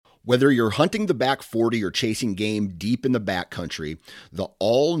Whether you're hunting the back 40 or chasing game deep in the backcountry, the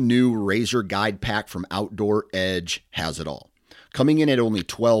all-new Razor Guide Pack from Outdoor Edge has it all. Coming in at only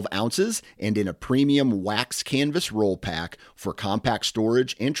 12 ounces and in a premium wax canvas roll pack for compact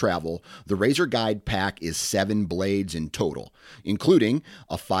storage and travel, the Razor Guide Pack is 7 blades in total, including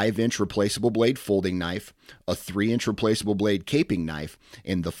a 5-inch replaceable blade folding knife, a 3-inch replaceable blade caping knife,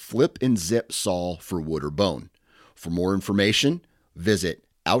 and the flip and zip saw for wood or bone. For more information, visit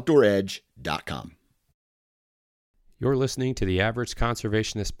OutdoorEdge.com. You're listening to the Average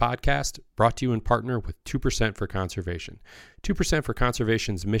Conservationist podcast, brought to you in partner with 2% for Conservation. 2% for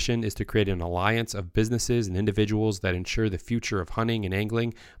Conservation's mission is to create an alliance of businesses and individuals that ensure the future of hunting and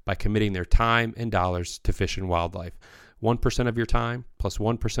angling by committing their time and dollars to fish and wildlife. 1% of your time plus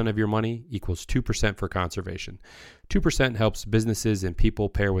 1% of your money equals 2% for conservation. 2% helps businesses and people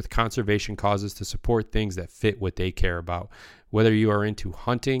pair with conservation causes to support things that fit what they care about. Whether you are into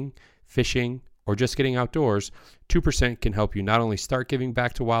hunting, fishing, or just getting outdoors, 2% can help you not only start giving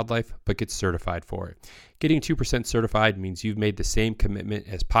back to wildlife, but get certified for it. Getting 2% certified means you've made the same commitment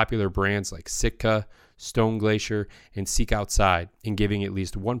as popular brands like Sitka, Stone Glacier, and Seek Outside in giving at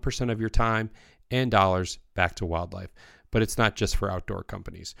least 1% of your time and dollars back to wildlife. But it's not just for outdoor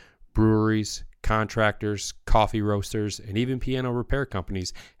companies. Breweries, contractors, coffee roasters, and even piano repair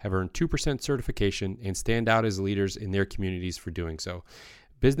companies have earned 2% certification and stand out as leaders in their communities for doing so.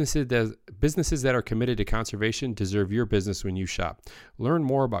 Businesses that are committed to conservation deserve your business when you shop. Learn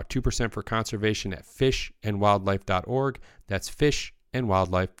more about 2% for Conservation at fishandwildlife.org. That's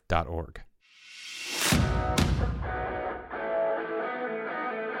fishandwildlife.org.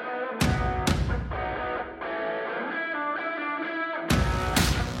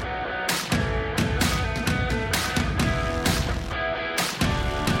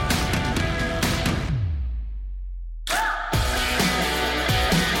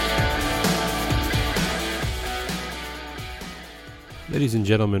 Ladies and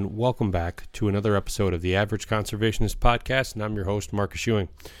gentlemen, welcome back to another episode of the Average Conservationist podcast, and I'm your host, Marcus Ewing.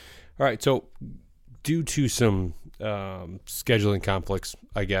 All right, so due to some scheduling conflicts,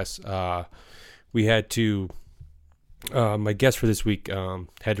 I guess, we had to, my guest for this week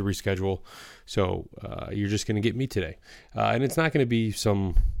had to reschedule, so you're just going to get me today. And it's not going to be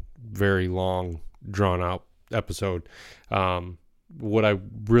some very long, drawn-out episode. What I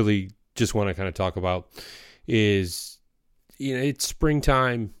really just want to kind of talk about is, it's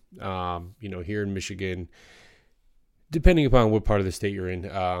springtime, here in Michigan. Depending upon what part of the state you're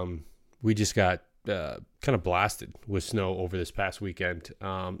in, we just got kind of blasted with snow over this past weekend,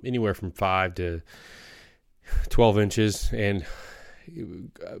 anywhere from 5 to 12 inches. And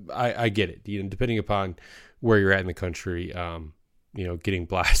I get it, depending upon where you're at in the country, getting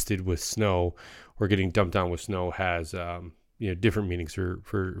blasted with snow or getting dumped on with snow has different meanings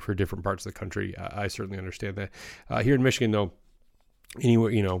for different parts of the country. I certainly understand that. Here in Michigan, though,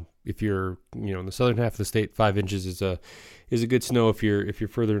 anywhere, if you're, in the southern half of the state, 5 inches is a good snow. If you're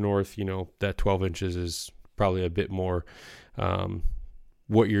further north, that 12 inches is probably a bit more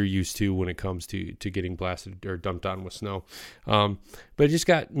what you're used to when it comes to getting blasted or dumped on with snow. But it just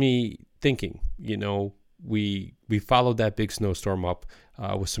got me thinking, we followed that big snowstorm up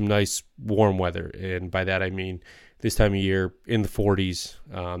with some nice warm weather. And by that, I mean, this time of year in the 40s,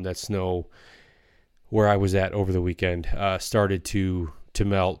 that snow where I was at over the weekend started to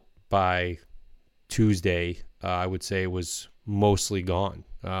melt by Tuesday. I would say it was mostly gone,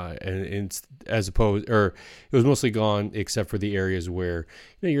 and it was mostly gone except for the areas where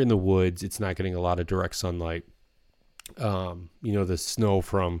you're in the woods. It's not getting a lot of direct sunlight. The snow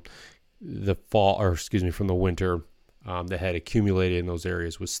from the from the winter that had accumulated in those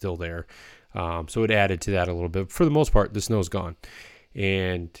areas was still there. So it added to that a little bit. For the most part, the snow's gone.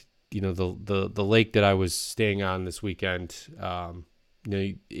 And, the lake that I was staying on this weekend,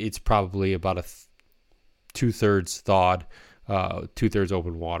 it's probably about a 2/3 thawed, 2/3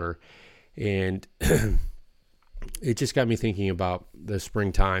 open water. And it just got me thinking about the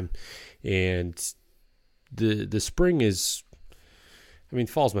springtime. And the spring is,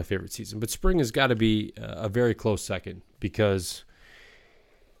 fall's my favorite season, but spring has got to be a very close second because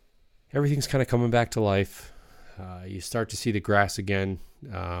everything's kind of coming back to life. You start to see the grass again.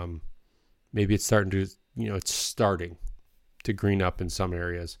 Maybe it's starting to green up in some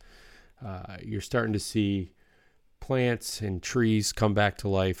areas. You're starting to see plants and trees come back to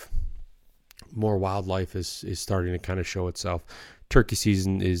life. More wildlife is starting to kind of show itself. Turkey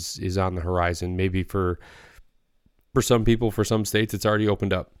season is on the horizon. Maybe for some people, for some states, it's already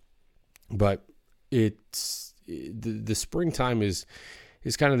opened up. But it's the springtime is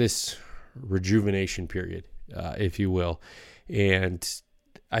kind of this rejuvenation period, if you will. And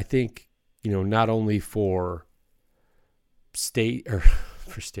I think, not only for states,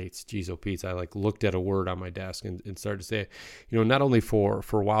 geez, oh Pete, I looked at a word on my desk and started to say it, not only for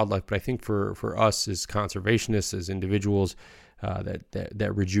wildlife, but I think for us as conservationists, as individuals,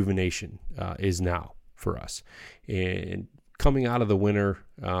 that rejuvenation is now for us. And coming out of the winter,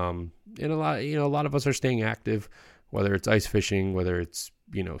 and a lot of us are staying active, whether it's ice fishing, whether it's,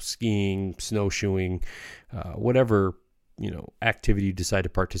 skiing, snowshoeing, whatever, activity you decide to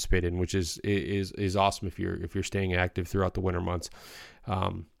participate in, which is awesome if you're staying active throughout the winter months.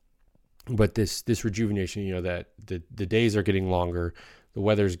 But this rejuvenation, that the days are getting longer, the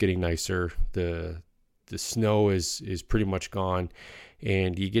weather's getting nicer, the snow is pretty much gone,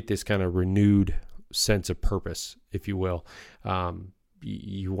 and you get this kind of renewed sense of purpose, if you will.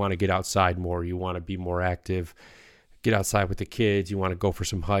 You want to get outside more, you want to be more active, get outside with the kids, you want to go for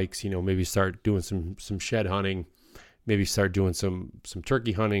some hikes, maybe start doing some shed hunting, maybe start doing some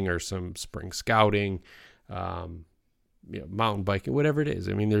turkey hunting or some spring scouting, mountain biking, whatever it is.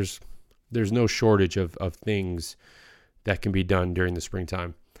 I mean, there's no shortage of things that can be done during the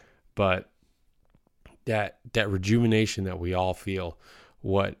springtime, but that rejuvenation that we all feel,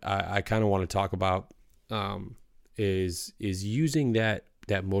 what I kind of want to talk about is using that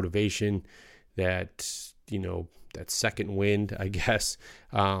motivation, that second wind, I guess,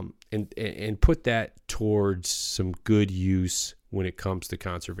 and put that towards some good use when it comes to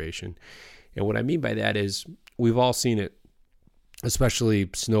conservation. And what I mean by that is we've all seen it, especially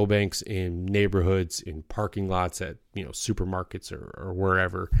snowbanks in neighborhoods, in parking lots at, supermarkets or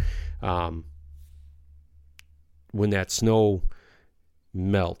wherever. When that snow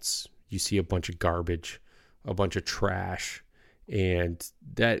melts, you see a bunch of garbage, a bunch of trash, and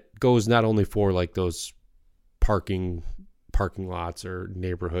that goes not only for those parking lots or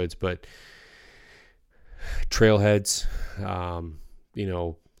neighborhoods, but trailheads,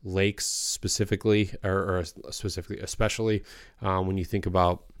 lakes specifically, or especially when you think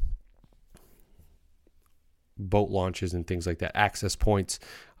about boat launches and things like that, access points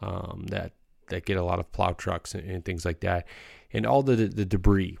that get a lot of plow trucks and things like that, and all the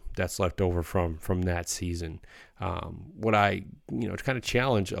debris that's left over from that season. What I kind of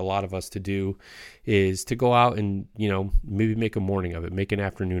challenge a lot of us to do is to go out and maybe make a morning of it, make an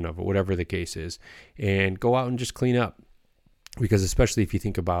afternoon of it, whatever the case is, and go out and just clean up. Because especially if you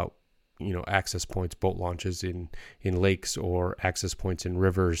think about access points, boat launches in lakes, or access points in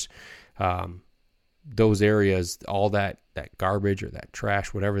rivers, those areas, all that garbage or that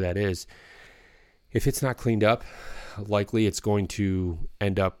trash, whatever that is, if it's not cleaned up, likely it's going to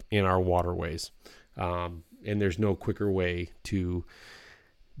end up in our waterways. And there's no quicker way to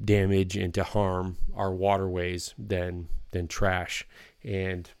damage and to harm our waterways than trash.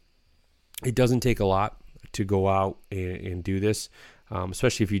 And it doesn't take a lot to go out and do this,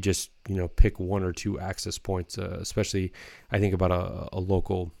 especially if you just pick one or two access points. Especially, I think about a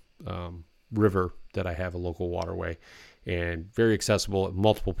local river that I have, a local waterway, and very accessible at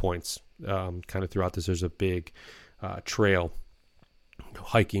multiple points. Kind of throughout this, there's a big trail,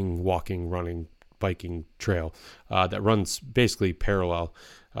 hiking, walking, running, biking trail that runs basically parallel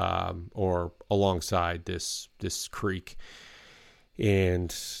or alongside this creek,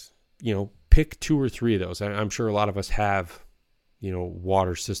 and pick two or three of those. I'm sure a lot of us have,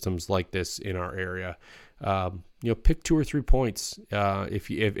 water systems like this in our area. Pick two or 3 points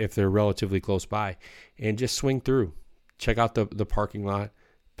if they're relatively close by, and just swing through. Check out the parking lot,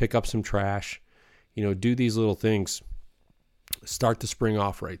 pick up some trash, do these little things. Start the spring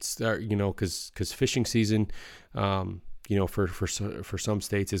off right. Start, because fishing season, for some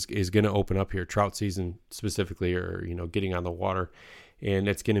states is going to open up here. Trout season specifically, or getting on the water. And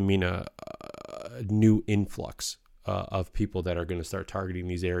it's going to mean a new influx of people that are going to start targeting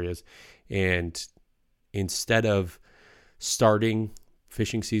these areas. And instead of starting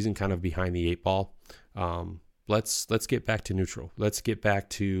fishing season kind of behind the 8 ball, let's get back to neutral. Let's get back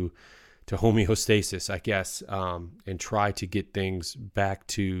to homeostasis, I guess, and try to get things back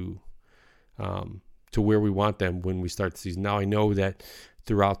to where we want them when we start the season. Now, I know that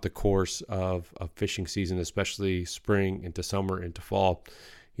throughout the course of fishing season, especially spring into summer into fall,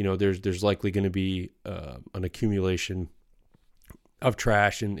 there's likely going to be an accumulation of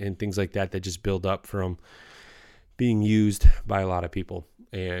trash and things like that just build up from being used by a lot of people.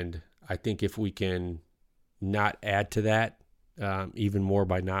 And I think if we can not add to that even more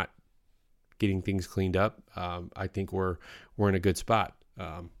by not getting things cleaned up, I think we're in a good spot.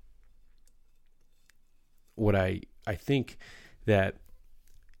 What I think that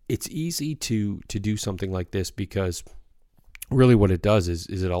it's easy to do something like this, because really what it does is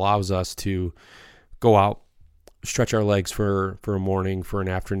it allows us to go out, stretch our legs for a morning, for an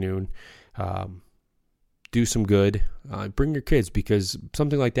afternoon, do some good, bring your kids, because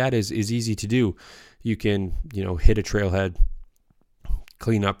something like that is easy to do. You can, hit a trailhead,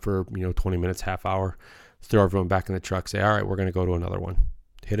 clean up for, 20 minutes, half hour, throw everyone back in the truck, say, all right, we're going to go to another one,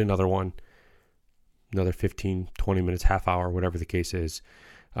 hit another one, another 15, 20 minutes, half hour, whatever the case is.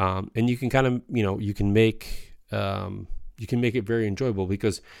 And you can kind of, you can make it very enjoyable,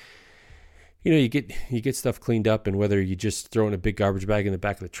 because, you get stuff cleaned up, and whether you just throw in a big garbage bag in the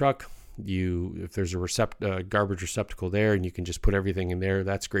back of the truck, if there's a garbage receptacle there and you can just put everything in there,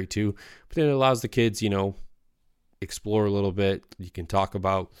 that's great too. But then it allows the kids, explore a little bit. You can talk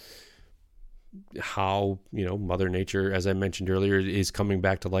about how, Mother Nature, as I mentioned earlier, is coming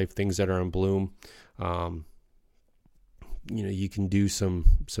back to life, things that are in bloom. You can do some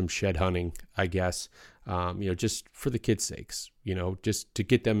shed hunting, I guess, just for the kids' sakes, just to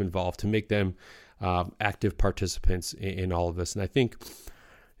get them involved, to make them active participants in all of this. And I think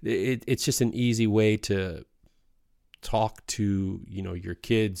it's just an easy way to talk to, your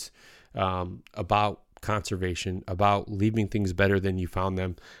kids about conservation, about leaving things better than you found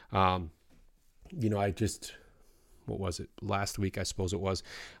them. What was it? Last week, I suppose it was.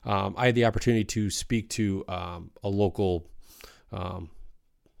 I had the opportunity to speak to a local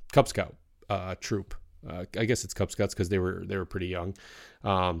Cub Scout troop. I guess it's Cub Scouts because they were pretty young.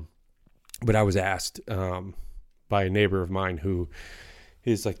 But I was asked by a neighbor of mine who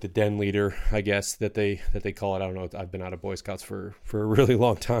is like the den leader, I guess, that they call it. I don't know. I've been out of Boy Scouts for a really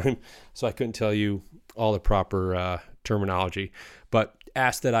long time, so I couldn't tell you all the proper terminology. But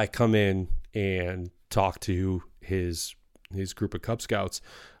asked that I come in and talk to his group of Cub Scouts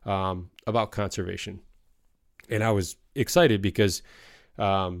about conservation, and I was excited because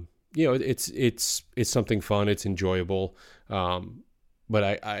it's something fun, it's enjoyable. But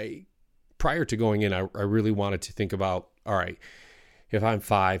I prior to going in, I really wanted to think about, all right, if I'm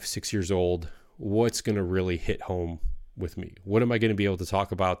 5, 6 years old, what's going to really hit home with me? What am I going to be able to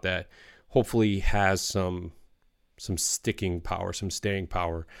talk about that hopefully has some sticking power, some staying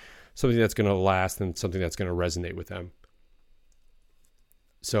power, something that's going to last and something that's going to resonate with them?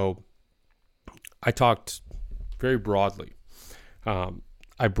 So I talked very broadly.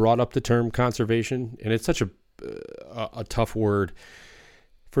 I brought up the term conservation, and it's such a tough word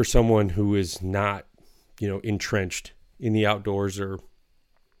for someone who is not, entrenched in the outdoors or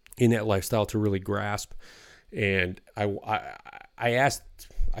in that lifestyle to really grasp. And I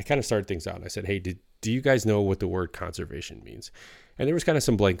kind of started things out, and I said, hey, do you guys know what the word conservation means? And there was kind of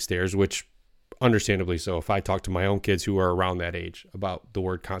some blank stares, which understandably so. If I talk to my own kids who are around that age about the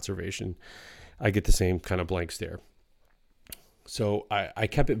word conservation, I get the same kind of blank stare. So I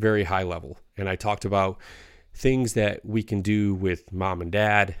kept it very high level, and I talked about things that we can do with mom and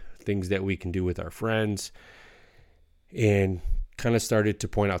dad, things that we can do with our friends, and kind of started to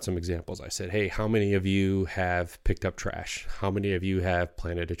point out some examples. I said, hey, how many of you have picked up trash? How many of you have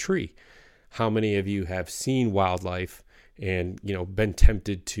planted a tree? How many of you have seen wildlife and, been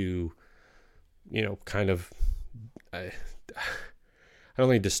tempted to, kind of, I don't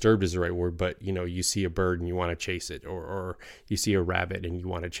think disturbed is the right word, but, you see a bird and you want to chase it, or you see a rabbit and you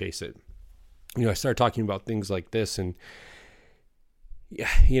want to chase it. I started talking about things like this, and,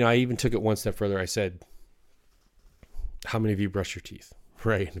 I even took it one step further. I said, how many of you brush your teeth?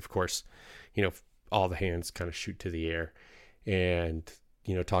 Right. And of course, all the hands kind of shoot to the air, and,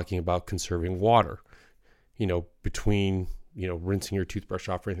 talking about conserving water, between, rinsing your toothbrush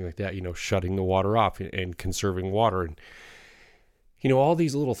off or anything like that, shutting the water off and conserving water. And, all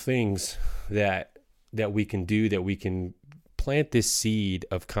these little things that we can do, that we can plant this seed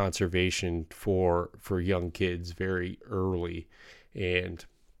of conservation for young kids very early and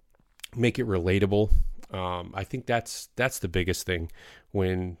make it relatable. I think that's the biggest thing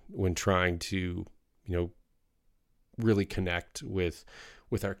when trying to, really connect with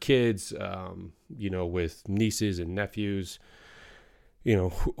our kids, with nieces and nephews,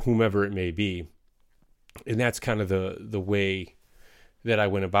 whomever it may be. And that's kind of the way that I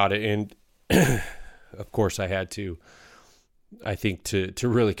went about it. And of course I had to, I think to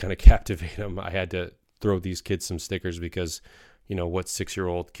really kind of captivate them, I had to throw these kids some stickers, because, what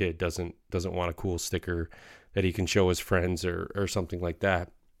 6-year-old kid doesn't want a cool sticker that he can show his friends or something like that.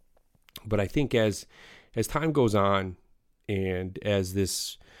 But I think as time goes on, and as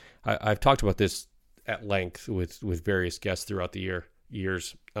this, I've talked about this at length with various guests throughout the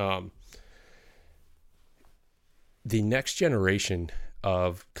years. The next generation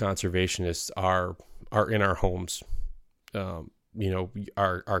of conservationists are in our homes.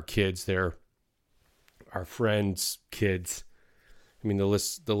 Our kids, they're our friends' kids. I mean, the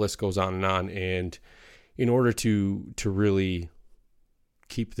list goes on. And, in order to really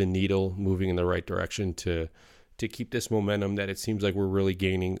keep the needle moving in the right direction, to keep this momentum that it seems like we're really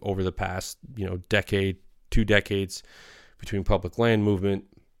gaining over the past, decade, 2 decades, between public land movement,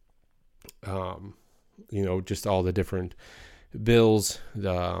 just all the different bills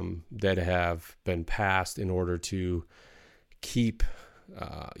that have been passed in order to keep,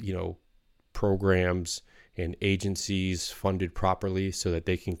 programs and agencies funded properly so that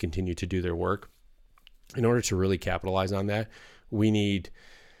they can continue to do their work. In order to really capitalize on that, we need,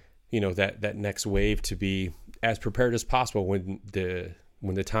 that next wave to be as prepared as possible when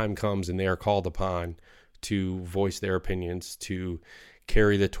the time comes and they are called upon to voice their opinions, to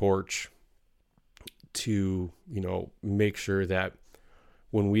carry the torch, to, make sure that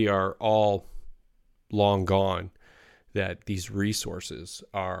when we are all long gone, that these resources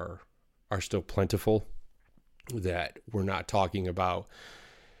are still plentiful, that we're not talking about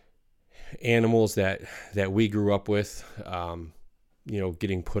animals that we grew up with,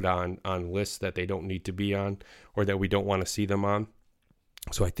 getting put on lists that they don't need to be on, or that we don't want to see them on.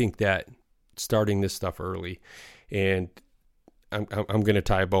 So I think that starting this stuff early, and I'm going to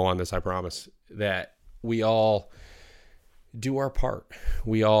tie a bow on this, I promise, that we all do our part.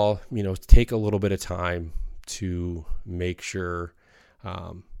 We all, take a little bit of time to make sure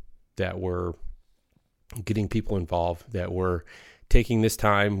that we're getting people involved, that we're taking this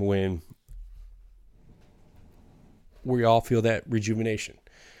time when we all feel that rejuvenation,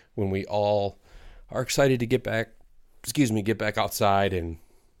 when we all are excited to get back outside and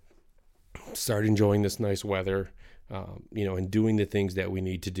start enjoying this nice weather, and doing the things that we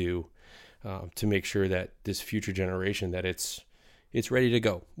need to do to make sure that this future generation, that it's ready to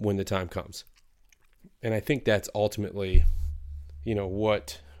go when the time comes. And I think that's ultimately,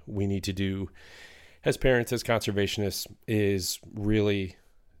 what we need to do as parents, as conservationists, is really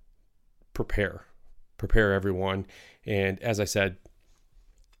prepare everyone. And as I said,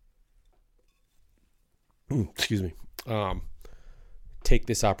 take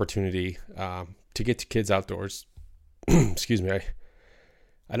this opportunity to get to kids outdoors. Excuse me.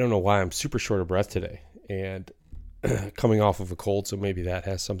 I don't know why I'm super short of breath today, and coming off of a cold, so maybe that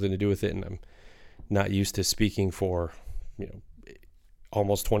has something to do with it. And I'm not used to speaking for,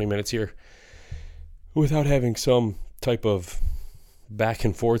 almost 20 minutes here without having some type of back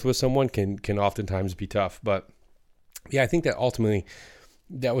and forth with someone can oftentimes be tough. But yeah, I think that ultimately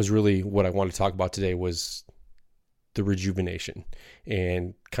that was really what I wanted to talk about today, was the rejuvenation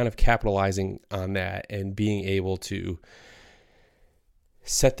and kind of capitalizing on that and being able to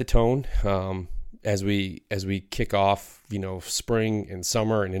set the tone as we kick off, spring and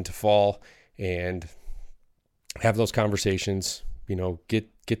summer and into fall, and have those conversations, get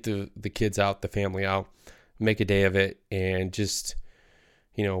the kids out, the family out, make a day of it, and just,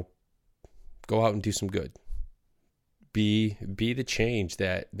 go out and do some good. Be the change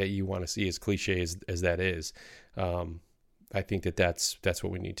that you want to see, as cliche as that is. I think that's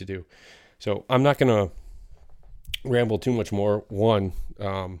what we need to do. So I'm not going to ramble too much more. One,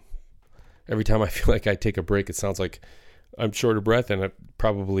 every time I feel like I take a break, it sounds like I'm short of breath, and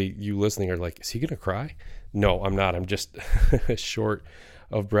probably you listening are like, is he going to cry? No, I'm not. I'm just short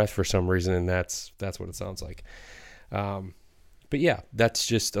of breath for some reason, and that's what it sounds like. But yeah, that's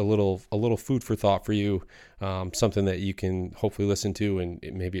just a little food for thought for you, something that you can hopefully listen to, and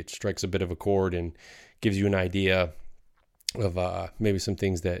maybe it strikes a bit of a chord and gives you an idea of maybe some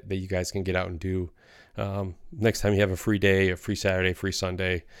things that you guys can get out and do next time you have a free day, a free Saturday, free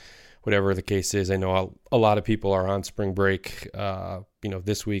Sunday, whatever the case is. I know a lot of people are on spring break,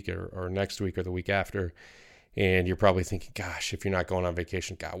 this week or next week or the week after. And you're probably thinking, gosh, if you're not going on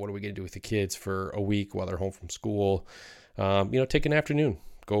vacation, God, what are we going to do with the kids for a week while they're home from school? Take an afternoon,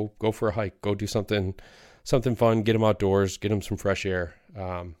 go for a hike, go do something fun, get them outdoors, get them some fresh air.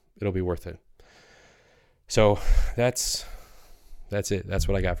 It'll be worth it. So that's it. That's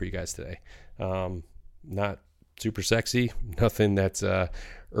what I got for you guys today. Not super sexy, nothing that's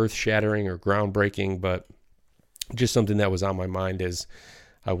earth shattering or groundbreaking, but just something that was on my mind as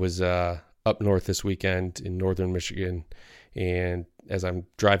I was up north this weekend in northern Michigan, and as I'm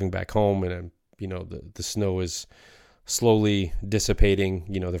driving back home, and the snow is slowly dissipating,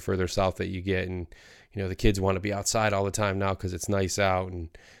 the further south that you get, and the kids want to be outside all the time now because it's nice out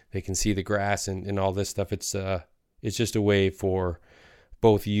and they can see the grass and all this stuff. It's just a way for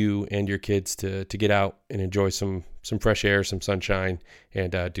both you and your kids to get out and enjoy some fresh air, some sunshine,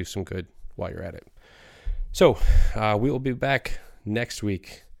 and do some good while you're at it. So we will be back next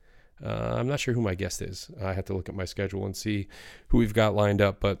week. I'm not sure who my guest is. I have to look at my schedule and see who we've got lined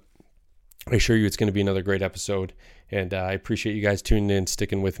up, but I assure you it's going to be another great episode. And I appreciate you guys tuning in,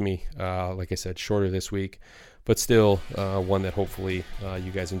 sticking with me. Like I said, shorter this week, but still one that hopefully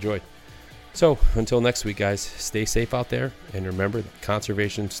you guys enjoyed. So until next week, guys, stay safe out there. And remember that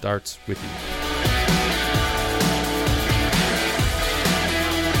conservation starts with you.